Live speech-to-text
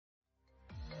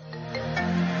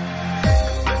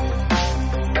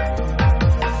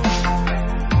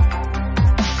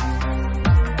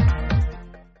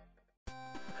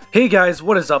Hey guys,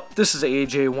 what is up? This is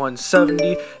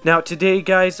AJ170. Now today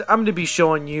guys, I'm going to be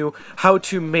showing you how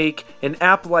to make an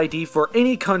Apple ID for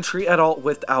any country at all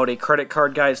without a credit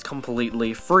card, guys,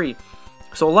 completely free.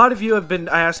 So a lot of you have been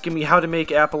asking me how to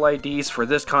make Apple IDs for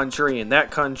this country and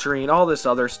that country and all this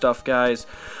other stuff, guys.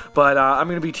 But I'm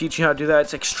going to be teaching you how to do that.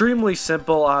 It's extremely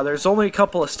simple. There's only a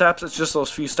couple of steps. It's just those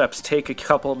few steps take a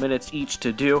couple of minutes each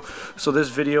to do. So this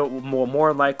video will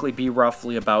more likely be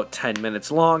roughly about 10 minutes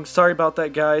long. Sorry about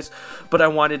that, guys. But I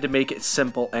wanted to make it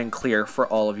simple and clear for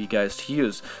all of you guys to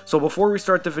use. So before we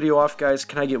start the video off, guys,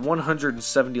 can I get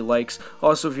 170 likes?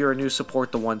 Also, if you're new,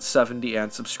 support the 170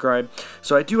 and subscribe.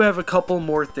 So I do have a couple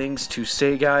more things to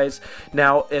say, guys.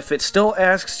 Now, if it still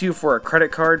asks you for a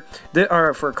credit card,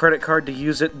 to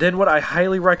use it, then what I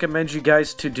highly recommend you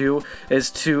guys to do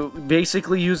is to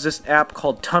basically use this app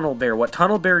called TunnelBear. What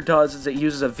TunnelBear does is it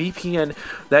uses a VPN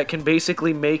that can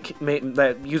basically makes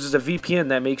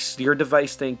your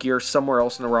device think you're somewhere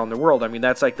else around the world. I mean,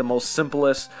 that's like the most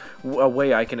simplest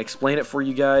way I can explain it for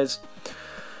you guys.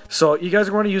 So you guys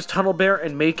are going to use TunnelBear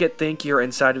and make it think you're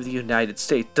inside of the United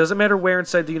States. Doesn't matter where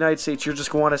inside the United States, you're just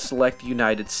going to want to select the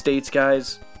United States,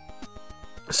 guys.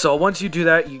 So once you do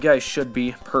that, you guys should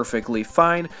be perfectly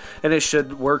fine, and it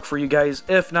should work for you guys.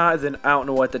 If not, then I don't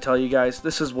know what to tell you guys.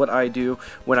 This is what I do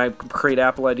when I create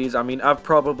Apple IDs. I mean, I've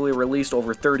probably released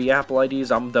over 30 Apple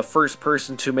IDs. I'm the first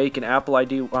person to make an Apple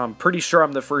ID. I'm pretty sure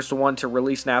I'm the first one to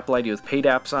release an Apple ID with paid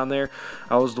apps on there.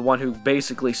 I was the one who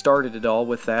basically started it all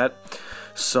with that.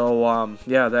 So,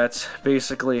 yeah, that's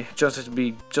basically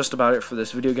just about it for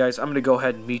this video, guys. I'm going to go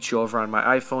ahead and meet you over on my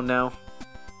iPhone now.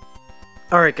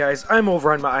 Alright guys, I'm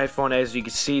over on my iPhone, as you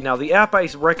can see. Now the app I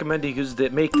recommend to use to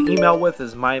make the email with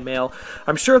is MyMail.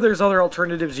 I'm sure there's other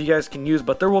alternatives you guys can use,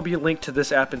 but there will be a link to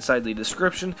this app inside the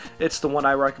description. It's the one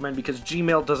I recommend because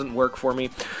Gmail doesn't work for me.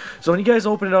 So when you guys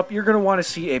open it up, you're going to want to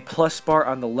see a plus bar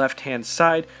on the left hand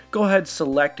side. Go ahead,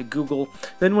 select Google.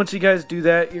 Then once you guys do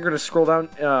that, you're going to scroll down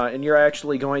and you're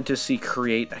actually going to see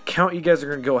create account. You guys are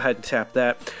going to go ahead and tap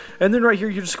that. And then right here,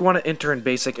 you just want to enter in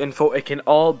basic info. It can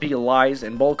all be lies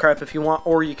and bullcrap if you want,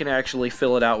 or you can actually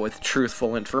fill it out with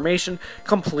truthful information.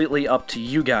 Completely up to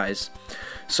you guys.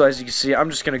 So as you can see, I'm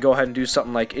just going to go ahead and do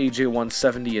something like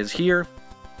AJ170 is here.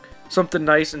 Something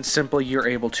nice and simple you're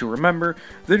able to remember.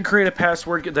 Then create a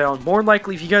password. Get down. More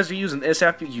likely, if you guys are using this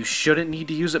app, you shouldn't need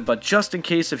to use it, but just in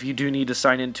case if you do need to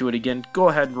sign into it again, go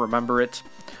ahead and remember it.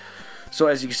 So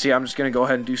as you can see, I'm just going to go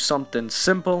ahead and do something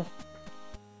simple.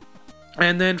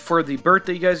 And then for the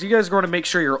birthday, you guys are going to make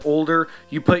sure you're older.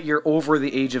 You put you're over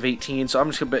the age of 18. So I'm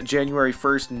just going to put January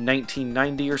 1st,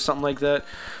 1990 or something like that.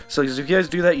 So if you guys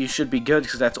do that, you should be good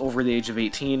because that's over the age of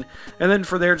 18. And then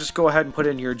for there, just go ahead and put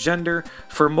in your gender.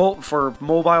 For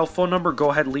mobile phone number,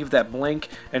 go ahead and leave that blank.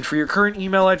 And for your current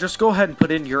email address, go ahead and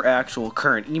put in your actual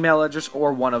current email address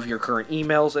or one of your current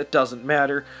emails. It doesn't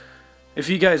matter. If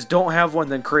you guys don't have one,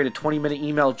 then create a 20-minute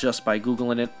email just by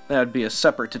Googling it. That'd be a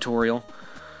separate tutorial.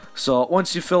 So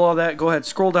once you fill all that, go ahead,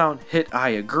 scroll down, hit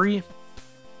I agree.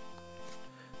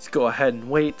 Let's go ahead and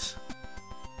wait.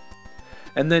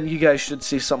 And then you guys should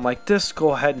see something like this. Go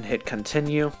ahead and hit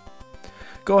continue.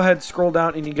 Go ahead, scroll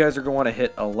down, and you guys are going to want to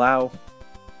hit allow.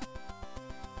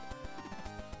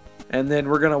 And then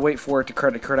we're going to wait for it to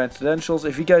credit credentials.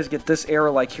 If you guys get this error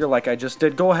like here, like I just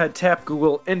did, go ahead, tap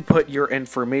Google, input your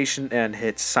information, and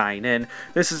hit sign in.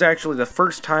 This is actually the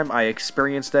first time I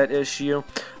experienced that issue.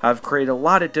 I've created a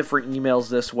lot of different emails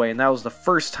this way, and that was the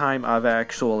first time I've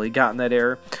actually gotten that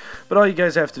error. But all you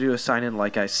guys have to do is sign in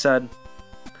like I said.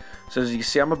 So as you can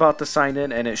see, I'm about to sign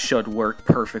in, and it should work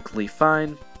perfectly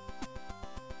fine.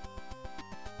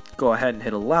 Go ahead and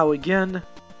hit allow again.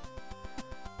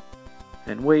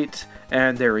 And wait,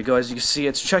 and there we go. As you can see,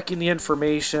 it's checking the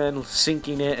information,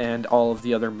 syncing it, and all of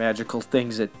the other magical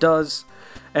things it does.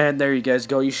 And there you guys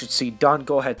go. You should see done.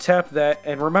 Go ahead, tap that,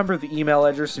 and remember the email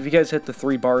address. If you guys hit the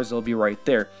 3 bars, it'll be right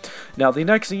there. Now, the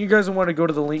next thing, you guys want to go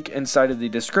to the link inside of the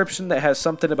description that has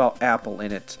something about Apple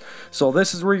in it. So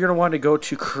this is where you're going to want to go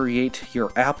to create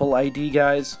your Apple ID,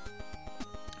 guys.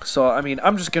 So, I mean,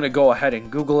 I'm just going to go ahead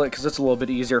and Google it because it's a little bit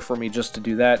easier for me just to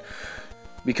do that.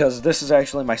 Because this is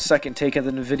actually my second take of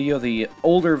the video. The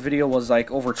older video was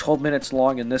like over 12 minutes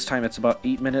long, and this time it's about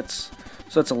 8 minutes.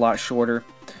 So it's a lot shorter.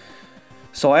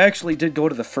 So I actually did go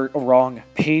to the wrong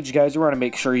page, guys. You want to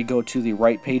make sure you go to the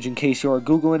right page in case you are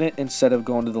Googling it instead of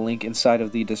going to the link inside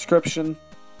of the description.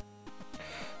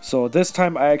 So this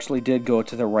time I actually did go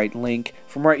to the right link.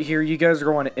 From right here, you guys are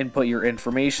going to input your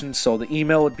information. So the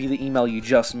email would be the email you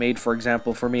just made. For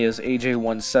example, for me is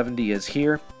AJ170 is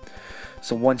here.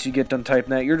 So once you get done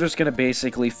typing that, you're just going to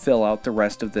basically fill out the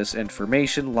rest of this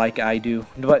information like I do,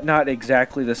 but not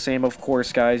exactly the same, of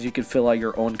course, guys. You can fill out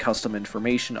your own custom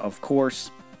information, of course.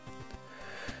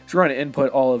 So you're going to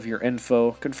input all of your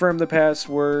info, confirm the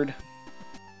password.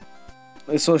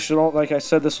 So like I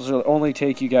said, this will only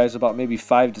take you guys about maybe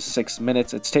 5 to 6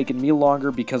 minutes. It's taken me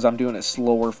longer because I'm doing it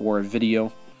slower for a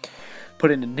video. Put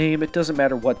in a name, it doesn't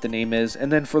matter what the name is,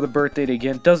 and then for the birth date,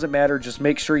 again, doesn't matter, just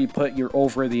make sure you put you're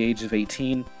over the age of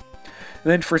 18. And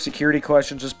then for security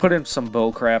questions, just put in some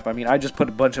bull crap. I mean, I just put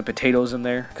a bunch of potatoes in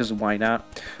there, because why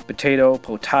not? Potato,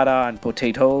 potata, and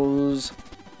potatoes.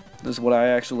 This is what I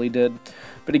actually did.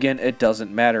 But again, it doesn't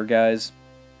matter, guys.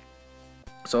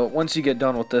 So once you get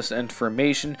done with this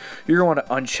information, you're going to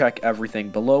want to uncheck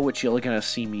everything below, which you're going to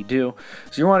see me do.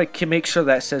 So you want to make sure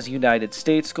that says United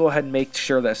States. Go ahead and make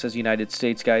sure that says United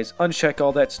States, guys. Uncheck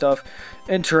all that stuff.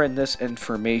 Enter in this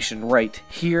information right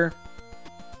here.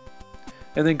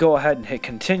 And then go ahead and hit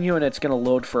continue, and it's going to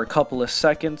load for a couple of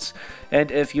seconds.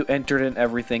 And if you entered in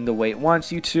everything the way it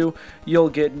wants you to, you'll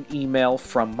get an email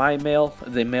from my mail,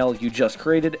 the mail you just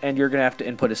created, and you're going to have to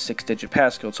input a 6-digit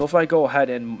passcode. So if I go ahead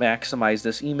and maximize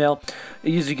this email,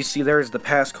 as you can see, there's the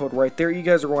passcode right there. You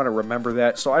guys are going to remember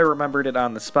that. So I remembered it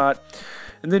on the spot.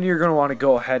 And then you're going to want to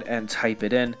go ahead and type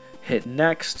it in, hit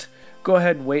next. Go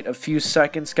ahead and wait a few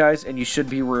seconds, guys, and you should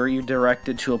be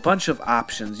redirected to a bunch of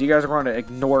options. You guys are going to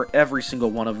ignore every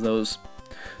single one of those.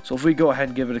 So if we go ahead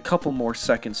and give it a couple more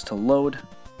seconds to load.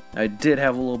 I did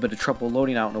have a little bit of trouble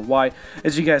loading, I don't know why.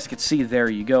 As you guys can see, there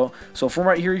you go. So from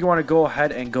right here, you want to go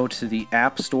ahead and go to the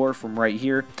App Store from right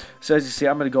here. So as you see,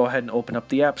 I'm going to go ahead and open up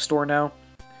the App Store now.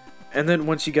 And then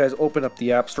once you guys open up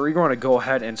the App Store, you're going to go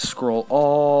ahead and scroll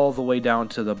all the way down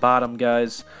to the bottom,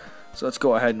 guys. So let's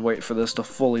go ahead and wait for this to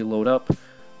fully load up.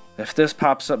 If this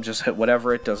pops up, just hit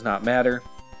whatever, it does not matter.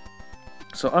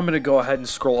 So I'm going to go ahead and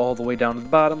scroll all the way down to the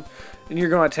bottom. And you're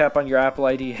going to tap on your Apple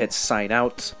ID, hit sign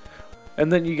out.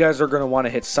 And then you guys are going to want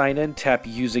to hit sign in, tap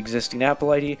use existing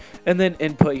Apple ID, and then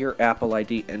input your Apple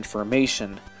ID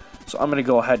information. So I'm going to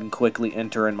go ahead and quickly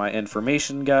enter in my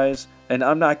information, guys. And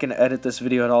I'm not going to edit this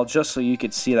video at all, just so you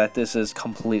can see that this is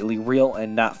completely real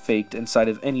and not faked inside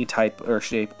of any type or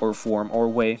shape or form or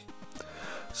way.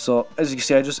 So as you can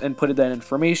see, I just inputted that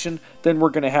information. Then we're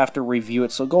going to have to review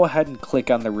it. So go ahead and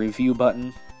click on the review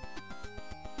button.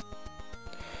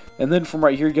 And then from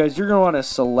right here, guys, you're going to want to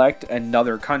select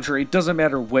another country. It doesn't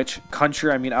matter which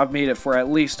country. I mean, I've made it for at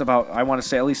least about, I want to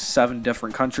say at least 7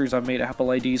 different countries I've made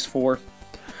Apple IDs for.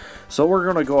 So we're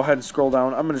going to go ahead and scroll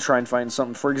down. I'm going to try and find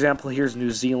something. For example, here's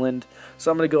New Zealand.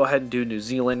 So I'm going to go ahead and do New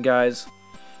Zealand, guys.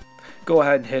 Go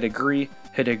ahead and hit agree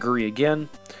again.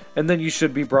 And then you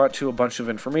should be brought to a bunch of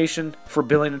information. For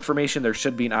billing information, there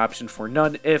should be an option for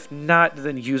none. If not,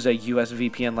 then use a US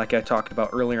VPN like I talked about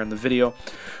earlier in the video.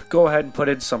 Go ahead and put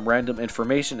in some random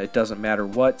information. It doesn't matter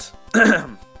what.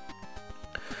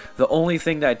 The only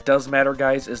thing that does matter,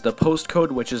 guys, is the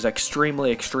postcode, which is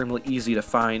extremely easy to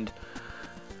find.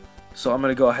 So I'm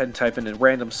going to go ahead and type in a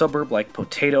random suburb like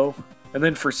potato. And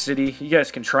then for city, you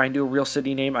guys can try and do a real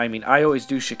city name. I mean, I always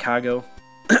do Chicago.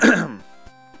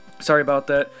 Sorry about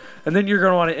that. And then you're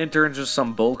going to want to enter in just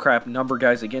some bullcrap number,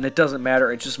 guys. Again, it doesn't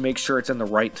matter. It just makes sure it's in the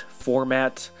right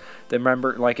format. Then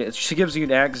remember, like, it gives you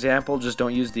an example. Just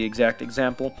don't use the exact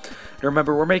example. And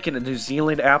remember, we're making a New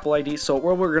Zealand Apple ID. So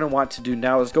what we're going to want to do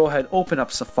now is go ahead, open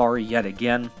up Safari yet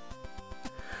again.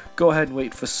 Go ahead and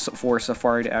wait for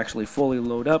Safari to actually fully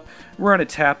load up. We're going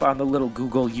to tap on the little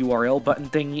Google URL button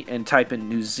thingy and type in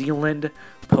New Zealand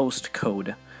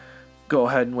postcode. Go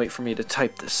ahead and wait for me to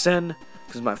type this in,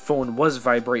 because my phone was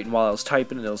vibrating while I was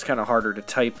typing and it was kind of harder to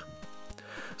type.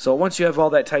 So once you have all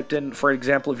that typed in, for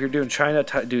example, if you're doing China,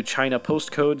 do China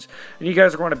postcodes, and you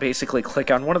guys are going to basically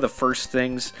click on one of the first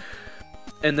things.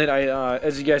 And then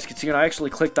as you guys can see, I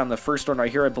actually clicked on the first one right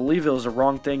here. I believe it was the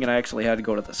wrong thing, and I actually had to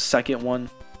go to the second one.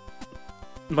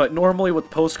 But normally with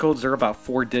postcodes, they're about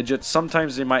 4 digits.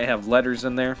 Sometimes they might have letters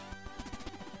in there.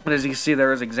 And as you can see,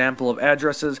 there is example of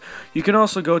addresses. You can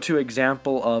also go to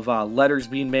example of letters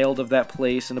being mailed of that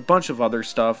place and a bunch of other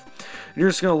stuff. You're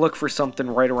just going to look for something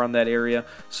right around that area.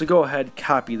 So go ahead,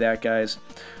 copy that, guys.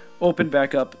 Open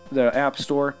back up the App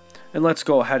Store, and let's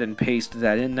go ahead and paste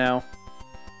that in now.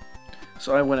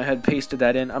 So I went ahead and pasted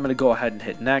that in. I'm going to go ahead and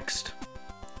hit next.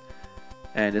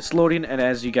 And it's loading, and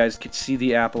as you guys can see,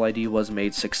 the Apple ID was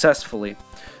made successfully.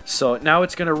 So now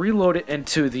it's going to reload it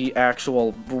into the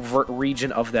actual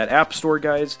region of that App Store,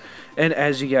 guys. And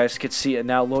as you guys can see, it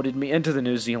now loaded me into the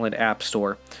New Zealand App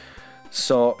Store.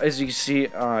 So as you can see,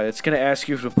 it's going to ask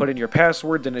you to put in your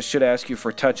password, then it should ask you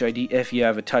for Touch ID if you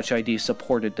have a Touch ID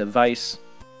supported device.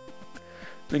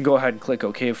 Then go ahead and click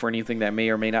OK for anything that may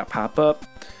or may not pop up.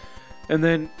 And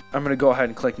then I'm going to go ahead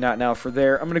and click Not Now for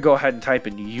there. I'm going to go ahead and type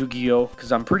in Yu-Gi-Oh!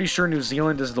 Because I'm pretty sure New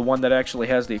Zealand is the one that actually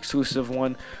has the exclusive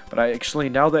one. But I actually,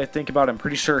 now that I think about it, I'm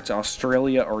pretty sure it's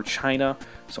Australia or China.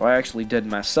 So I actually did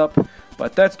mess up.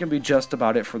 But that's going to be just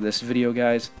about it for this video,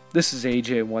 guys. This is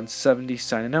AJ170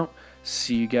 signing out.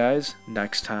 See you guys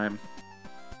next time.